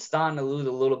I'm starting to lose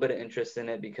a little bit of interest in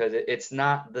it because it's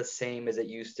not the same as it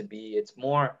used to be. It's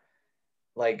more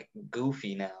like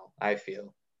goofy now, I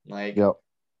feel. Like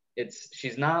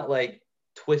she's not like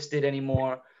twisted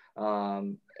anymore.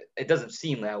 It doesn't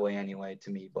seem that way anyway to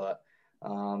me. But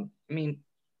I mean,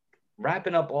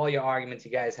 wrapping up all your arguments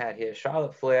you guys had here,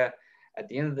 Charlotte Flair, at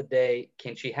the end of the day,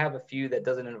 can she have a feud that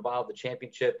doesn't involve the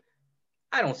championship?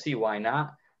 I don't see why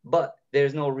not. But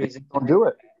there's no reason Don't do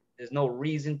it. There's no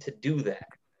reason to do that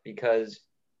because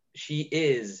she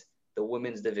is the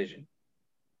women's division.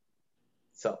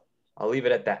 So I'll leave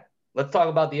it at that. Let's talk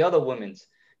about the other women's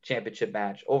championship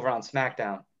match over on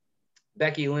SmackDown.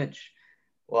 Becky Lynch.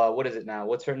 Well, what is it now?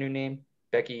 What's her new name?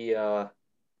 Becky. I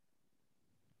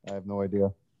have no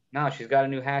idea. No, she's got a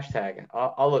new hashtag.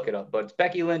 I'll look it up. But it's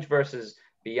Becky Lynch versus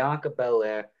Bianca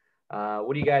Belair.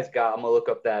 What do you guys got? I'm gonna look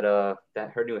up that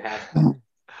her new hashtag.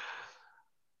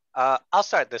 I'll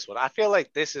start this one. I feel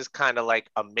like this is kind of like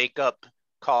a makeup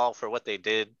call for what they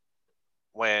did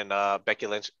when Becky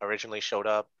Lynch originally showed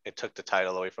up. It took the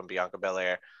title away from Bianca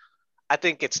Belair. I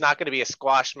think it's not going to be a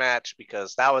squash match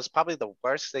because that was probably the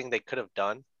worst thing they could have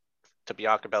done to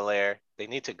Bianca Belair. They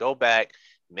need to go back,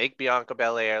 make Bianca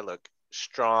Belair look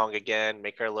strong again,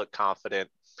 make her look confident.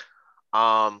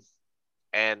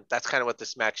 And that's kind of what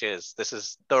this match is. This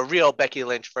is the real Becky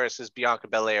Lynch versus Bianca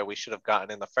Belair we should have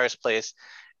gotten in the first place.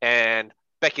 And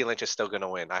Becky Lynch is still going to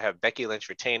win. I have Becky Lynch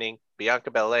retaining.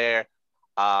 Bianca Belair,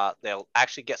 they'll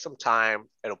actually get some time.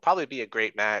 It'll probably be a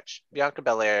great match. Bianca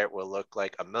Belair will look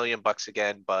like $1 million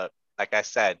again. But like I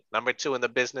said, number 2 in the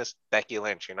business, Becky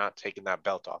Lynch. You're not taking that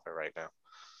belt off her right now.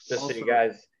 Just so you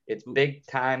guys, it's big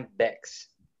time Bex.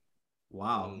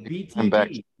 Wow.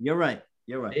 BTB. You're right.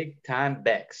 Big time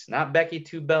Bex. Not Becky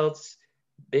 2 belts.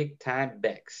 Big time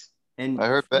Bex. And I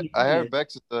heard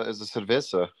Bex is a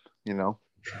cerveza, you know.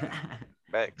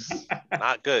 Bex.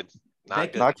 Not good.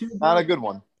 Not Becky good. Not a good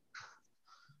one.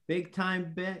 Big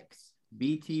time Bex.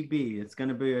 BTB. It's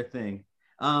gonna be your thing.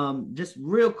 Just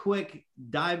real quick,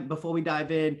 before we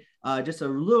dive in, just a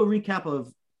little recap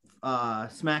of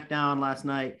SmackDown last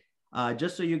night.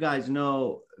 Just so you guys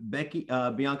know,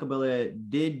 Bianca Belair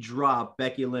did drop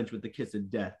Becky Lynch with the kiss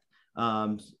of death.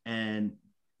 And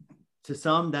to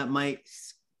some, that might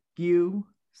skew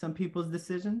some people's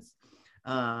decisions.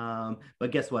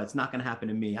 But guess what? It's not going to happen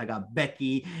to me. I got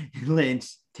Becky Lynch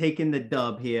taking the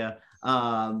dub here.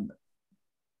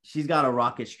 She's got a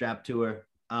rocket strapped to her.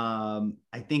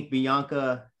 I think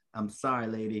Bianca, I'm sorry,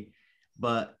 lady,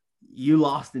 but you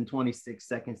lost in 26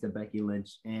 seconds to Becky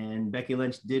Lynch, and Becky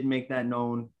Lynch did make that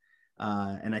known.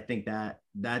 And I think that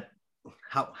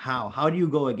how do you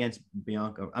go against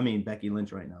Becky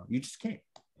Lynch right now? You just can't.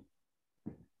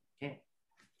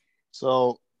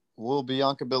 So will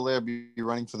Bianca Belair be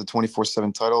running for the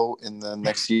 24/7 title in the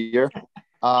next year?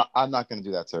 I'm not going to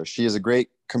do that to her. She is a great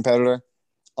competitor.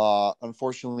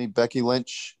 Unfortunately, Becky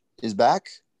Lynch is back.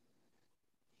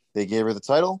 They gave her the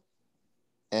title,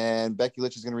 and Becky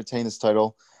Lynch is going to retain this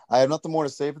title. I have nothing more to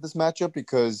say for this matchup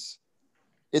because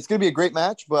it's going to be a great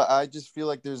match, but I just feel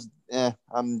like it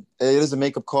is a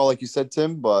makeup call, like you said,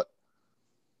 Tim, but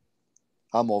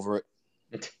I'm over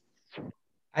it.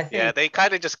 Yeah, they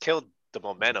kind of just killed the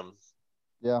momentum.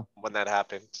 Yeah. When that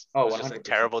happened. Oh, it was just a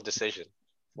terrible decision.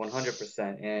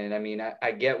 100%. And I mean,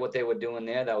 I get what they were doing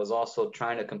there. That was also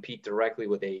trying to compete directly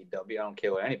with AEW. I don't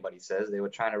care what anybody says. They were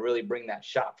trying to really bring that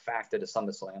shock factor to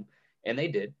SummerSlam, and they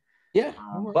did. Yeah.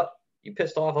 But you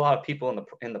pissed off a lot of people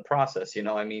in the process. You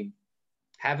know, I mean,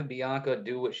 having Bianca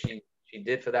do what she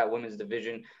did for that women's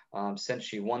division since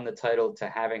she won the title to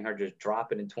having her just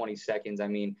drop it in 20 seconds. I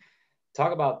mean,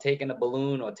 talk about taking a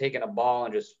balloon or taking a ball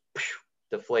and just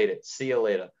deflate it. See you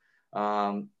later.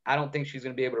 I don't think she's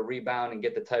going to be able to rebound and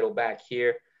get the title back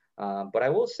here. But I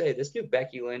will say this new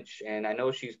Becky Lynch, and I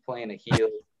know she's playing a heel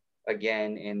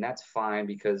again, and that's fine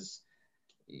because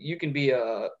you can be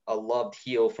a loved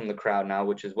heel from the crowd now,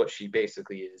 which is what she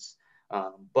basically is.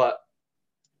 But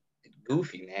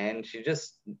goofy, man. She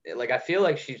just, like, I feel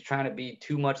like she's trying to be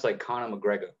too much like Conor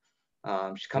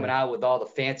McGregor. She's coming out with all the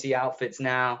fancy outfits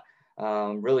now,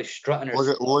 really strutting her.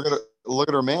 Look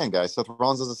at her man, guys. Seth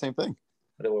Rollins does the same thing.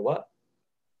 What?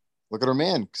 Look at her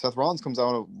man. Seth Rollins comes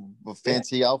out with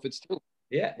fancy outfits too.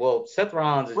 Yeah. Well, Seth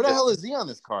Rollins is where the hell is he on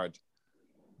this card?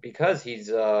 Because he's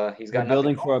got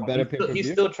building for a better pay-per-view.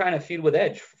 He's still trying to feud with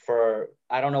Edge for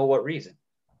I don't know what reason.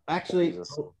 Actually,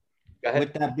 Go ahead.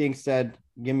 With that being said,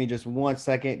 give me just 1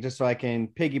 second just so I can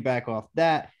piggyback off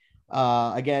that.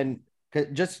 Again,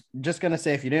 just gonna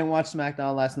say, if you didn't watch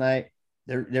SmackDown last night,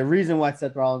 the reason why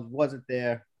Seth Rollins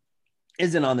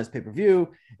isn't on this pay-per-view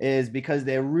is because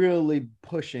they're really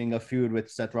pushing a feud with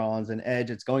Seth Rollins and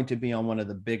Edge. It's going to be on one of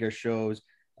the bigger shows.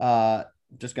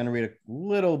 Just going to read a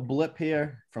little blip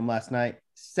here from last night.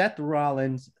 Seth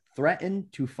Rollins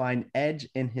threatened to find Edge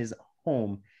in his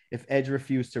home if Edge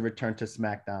refused to return to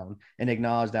SmackDown and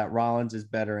acknowledge that Rollins is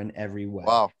better in every way.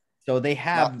 Wow. So they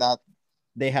have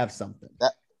something.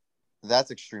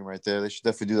 That's extreme right there. They should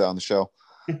definitely do that on the show.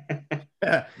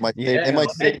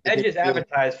 Edge is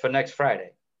advertised for next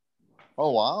Friday.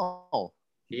 Oh, wow.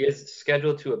 He is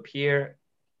scheduled to appear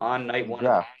on night one.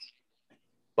 Yeah.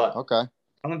 But okay.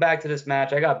 Coming back to this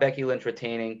match, I got Becky Lynch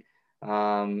retaining.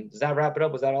 Does that wrap it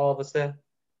up? Was that all of us there?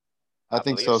 I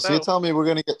think so. So you're telling me we're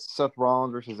going to get Seth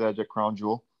Rollins versus Edge at Crown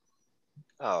Jewel?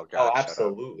 Oh, God. Oh,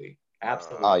 absolutely.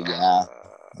 Absolutely. Oh, yeah.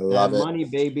 Love it. Money,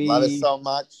 baby. Love it so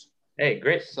much. Hey,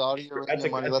 great. Saudi That's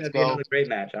money. Let's go. Another great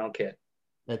match. I don't care.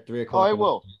 At 3:00. Oh, I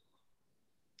will.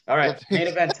 All right. Main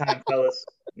event time, fellas.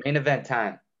 Main event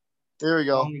time. Here we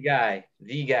go. The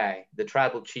guy, the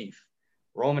tribal chief,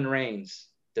 Roman Reigns,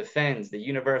 defends the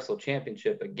Universal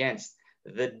Championship against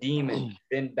the Demon,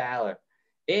 Finn Balor,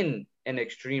 in an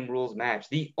Extreme Rules match,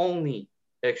 the only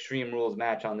Extreme Rules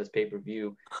match on this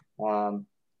pay-per-view.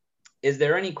 Is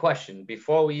there any question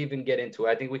before we even get into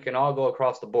it? I think we can all go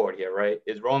across the board here, right?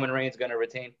 Is Roman Reigns going to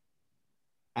retain?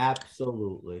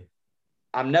 Absolutely.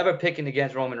 I'm never picking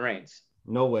against Roman Reigns.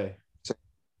 No way.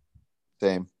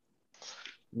 Same.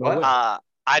 What?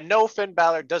 I know Finn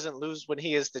Balor doesn't lose when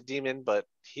he is the Demon, but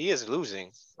he is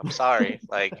losing. I'm sorry.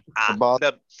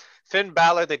 The Finn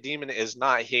Balor, the Demon, is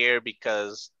not here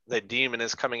because the Demon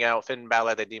is coming out. Finn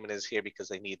Balor, the Demon, is here because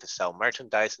they need to sell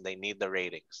merchandise and they need the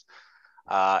ratings.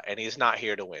 And he's not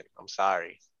here to win. I'm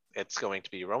sorry. It's going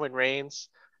to be Roman Reigns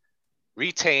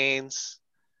retains,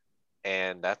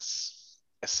 and that's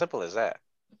as simple as that.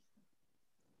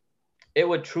 It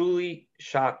would truly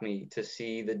shock me to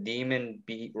see the Demon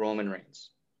beat Roman Reigns.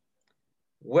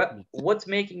 What's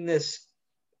making this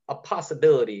a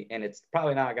possibility, and it's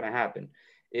probably not going to happen,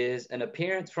 is an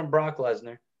appearance from Brock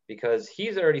Lesnar, because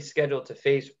he's already scheduled to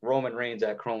face Roman Reigns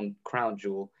at Crown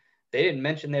Jewel. They didn't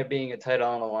mention there being a title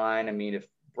on the line. I mean, if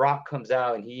Brock comes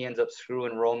out and he ends up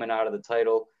screwing Roman out of the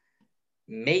title,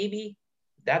 maybe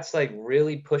that's like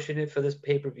really pushing it for this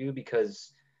pay-per-view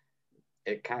because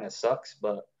it kind of sucks.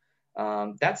 But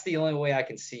that's the only way I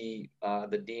can see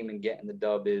the Demon getting the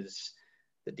dub is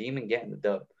if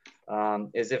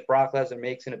Brock Lesnar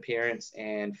makes an appearance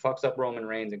and fucks up Roman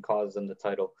Reigns and causes them the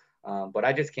title. But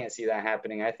I just can't see that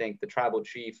happening. I think the Tribal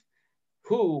Chief,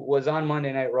 who was on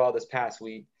Monday Night Raw this past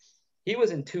week, he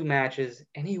was in 2 matches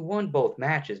and he won both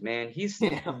matches, man. He's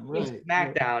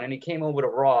SmackDown and he came over to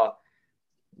Raw.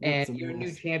 And your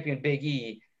new champion, Big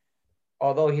E,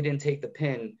 although he didn't take the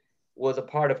pin, was a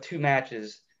part of 2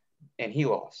 matches and he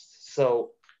lost.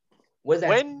 So what's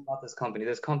that about this company?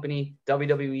 This company,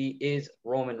 WWE, is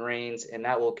Roman Reigns, and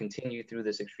that will continue through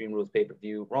this Extreme Rules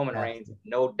pay-per-view. Roman Reigns,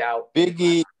 no doubt. Big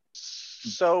E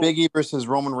versus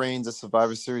Roman Reigns at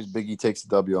Survivor Series. Big E takes the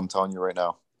W. I'm telling you right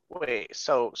now. Wait,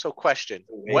 so question.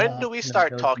 When do we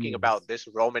start talking about this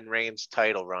Roman Reigns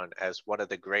title run as one of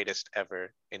the greatest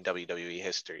ever in WWE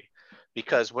history?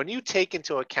 Because when you take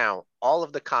into account all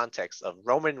of the context of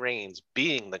Roman Reigns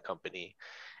being the company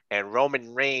and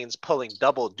Roman Reigns pulling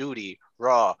double duty,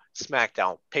 Raw,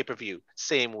 SmackDown, pay-per-view,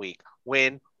 same week,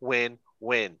 win.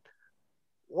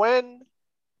 Where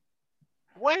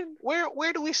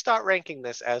do we start ranking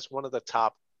this as one of the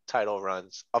top title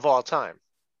runs of all time?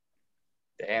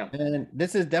 Damn. And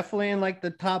this is definitely in like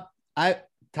the top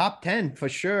 10 for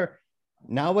sure.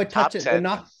 Now we're touching,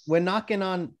 we're knocking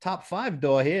on top 5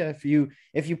 door here.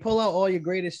 If you pull out all your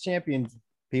greatest champions,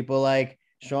 people like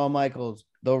Shawn Michaels,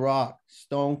 The Rock,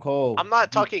 Stone Cold. I'm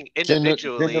not talking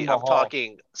individually. I'm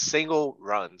talking single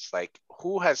runs. Like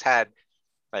who has had,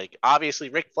 like obviously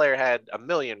Ric Flair had 1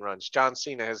 million runs. John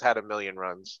Cena has had 1 million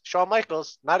runs. Shawn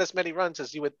Michaels, not as many runs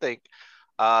as you would think.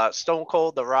 Stone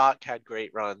Cold, The Rock had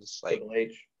great runs. Like,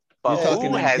 but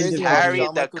who has carried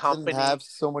the company? Didn't have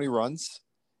so many runs.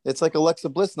 It's like Alexa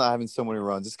Bliss not having so many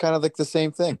runs. It's kind of like the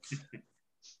same thing.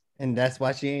 And that's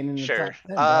why she ain't in the top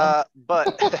 10.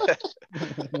 But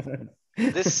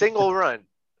this single run,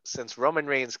 since Roman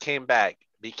Reigns came back,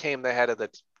 became the head of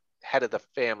the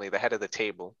family, the head of the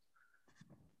table.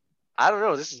 I don't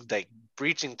know. This is like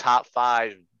breaching top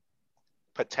 5.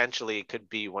 Potentially could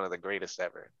be one of the greatest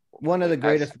ever. One of the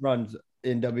greatest runs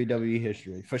in WWE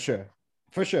history, for sure.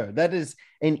 For sure. That is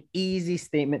an easy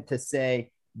statement to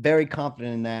say. Very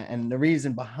confident in that. And the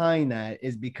reason behind that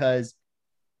is because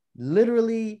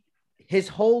literally his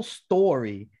whole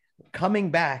story coming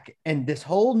back and this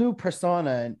whole new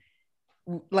persona,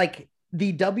 and like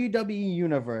the WWE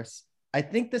universe, I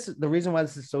think this is the reason why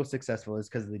this is so successful is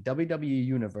because the WWE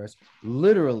universe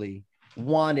literally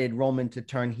wanted Roman to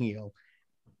turn heel.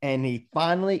 And we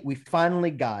finally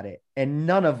got it. And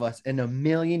none of us in a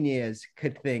million years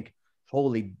could think,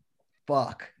 holy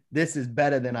fuck, this is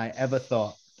better than I ever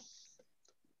thought.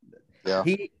 Yeah.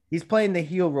 He's playing the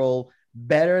heel role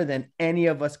better than any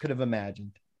of us could have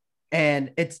imagined.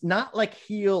 And it's not like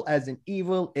heel as an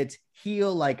evil, it's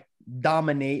heel like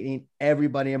dominating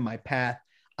everybody in my path.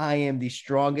 I am the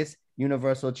strongest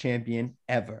Universal Champion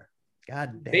ever.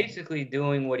 God damn. Basically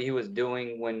doing what he was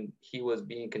doing when he was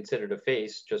being considered a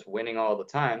face, just winning all the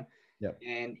time. Yep.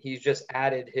 And he's just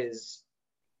added his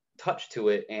touch to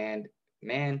it. And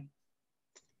man,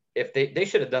 if they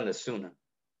should have done this sooner.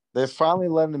 They finally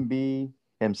let him be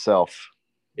himself.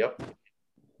 Yep.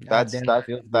 That's damn, that,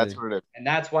 feels that's good. what it is. And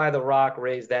that's why The Rock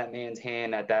raised that man's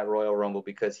hand at that Royal Rumble,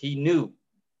 because he knew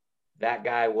that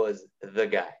guy was the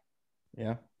guy.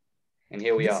 Yeah. And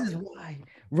here we This are. is why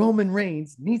Roman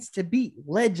Reigns needs to beat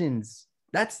legends.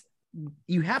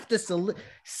 You have to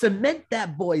cement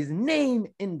that boy's name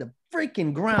in the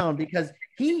freaking ground, because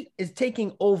he is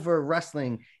taking over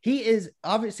wrestling. He is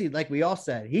obviously, like we all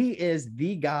said, he is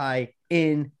the guy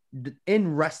in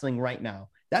wrestling right now.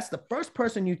 That's the first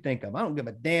person you think of. I don't give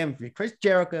a damn if you're Chris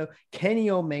Jericho, Kenny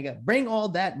Omega, bring all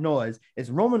that noise. It's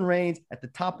Roman Reigns at the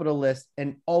top of the list,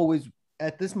 and always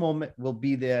at this moment will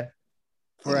be there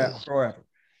forever.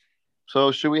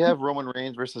 So should we have Roman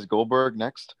Reigns versus Goldberg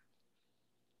next?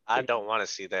 I don't want to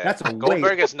see that. That's a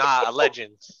Goldberg wait. is not a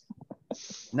legend.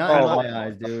 Not in Oh, my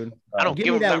eyes, dude. I don't Give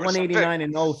give me him that that respect. 189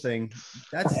 and 0 thing.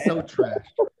 That's so trash.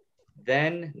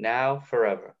 Then, now,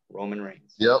 forever, Roman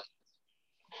Reigns. Yep.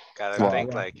 Gotta Wow.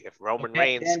 think like if Roman Dan,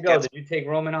 Reigns Dan, go. gets Did you take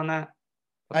Roman on that?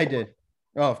 I did.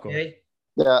 Oh, of course. Okay.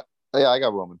 Yeah, I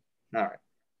got Roman. All right.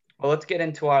 Well, let's get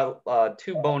into our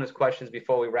two bonus questions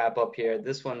before we wrap up here.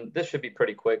 This should be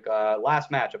pretty quick.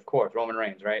 Last match, of course, Roman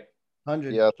Reigns, right?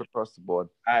 100. Yeah, it's across the board.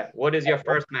 All right. What is your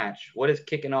first match? What is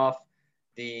kicking off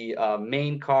the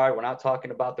main card? We're not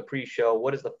talking about the pre-show.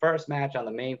 What is the first match on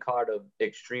the main card of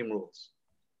Extreme Rules?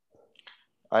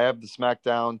 I have the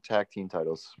SmackDown tag team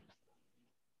titles.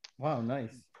 Wow, nice.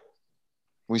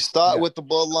 We start Yeah. with the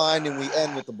bloodline and we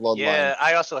end with the bloodline. Yeah,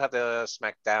 I also have the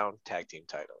SmackDown tag team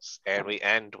titles, and we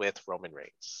end with Roman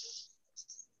Reigns.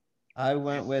 I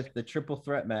went with the triple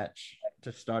threat match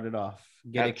to start it off.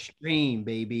 Get extreme,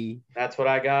 baby. That's what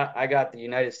I got. I got the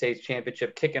United States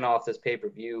Championship kicking off this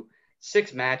pay-per-view.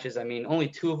 6 matches. I mean, only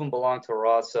 2 of them belong to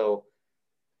Raw. So,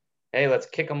 hey, let's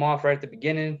kick them off right at the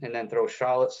beginning and then throw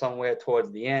Charlotte somewhere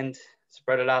towards the end.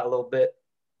 Spread it out a little bit.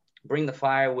 Bring the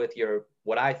fire with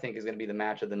what I think is going to be the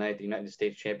match of the night, the United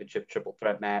States Championship triple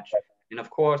threat match. And,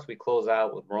 of course, we close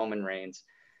out with Roman Reigns.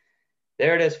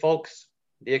 There it is, folks.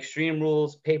 The Extreme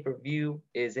Rules pay-per-view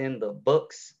is in the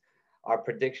books. Our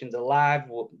predictions are live.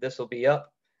 This will be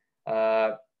up.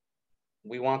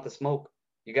 We want the smoke.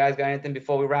 You guys got anything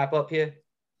before we wrap up here?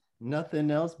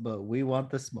 Nothing else, but we want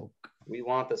the smoke. We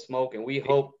want the smoke, and we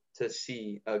hope to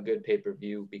see a good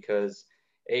pay-per-view because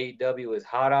AEW is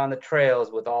hot on the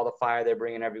trails with all the fire they're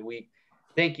bringing every week.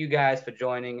 Thank you guys for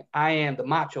joining. I am the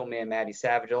Macho Man, Matty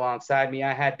Savage. Alongside me,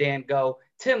 I had Dan Go,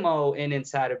 Timo, and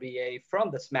Insider BA from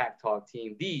the Smack Talk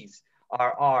team. These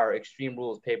are our Extreme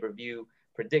Rules pay-per-view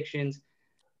predictions.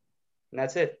 And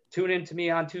that's it. Tune in to me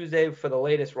on Tuesday for the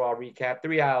latest Raw recap.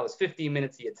 3 hours, 15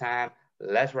 minutes of your time.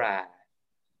 Let's ride.